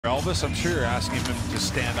Elvis, I'm sure you're asking him to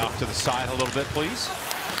stand off to the side a little bit, please.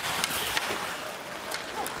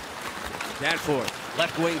 Danforth,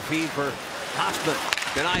 left wing feed for Hoffman.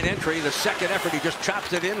 Denied entry. The second effort, he just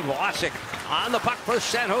chops it in. Vlasic on the puck for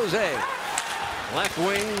San Jose. Left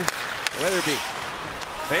wing, Weatherby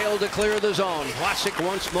failed to clear the zone. Vlasic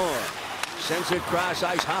once more. Sends it cross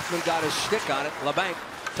ice. Hoffman got his stick on it. LeBanc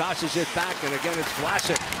tosses it back, and again it's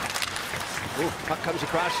Vlasic. Ooh, puck comes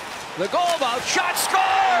across. The goal bout, shot,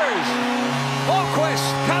 scores! Boqvist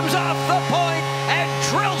comes off the point and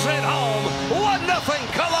drills it home. 1-0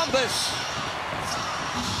 Columbus.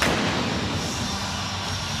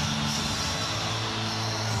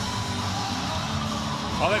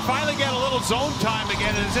 Well, they finally get a little zone time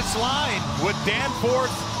again as it's line with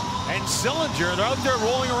Danforth and Sillinger. They're out there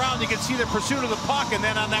rolling around. You can see the pursuit of the puck, and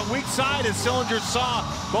then on that weak side, as Sillinger saw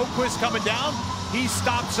Boqvist coming down, he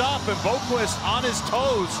stops up, and Boqvist on his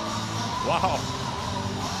toes. Wow.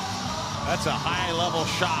 That's a high-level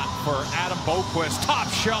shot for Adam Boqvist. Top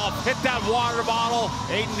shelf, hit that water bottle.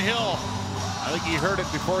 Aiden Hill, I think he heard it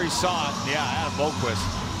before he saw it. Yeah, Adam Boqvist.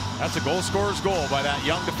 That's a goal scorer's goal by that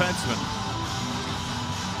young defenseman.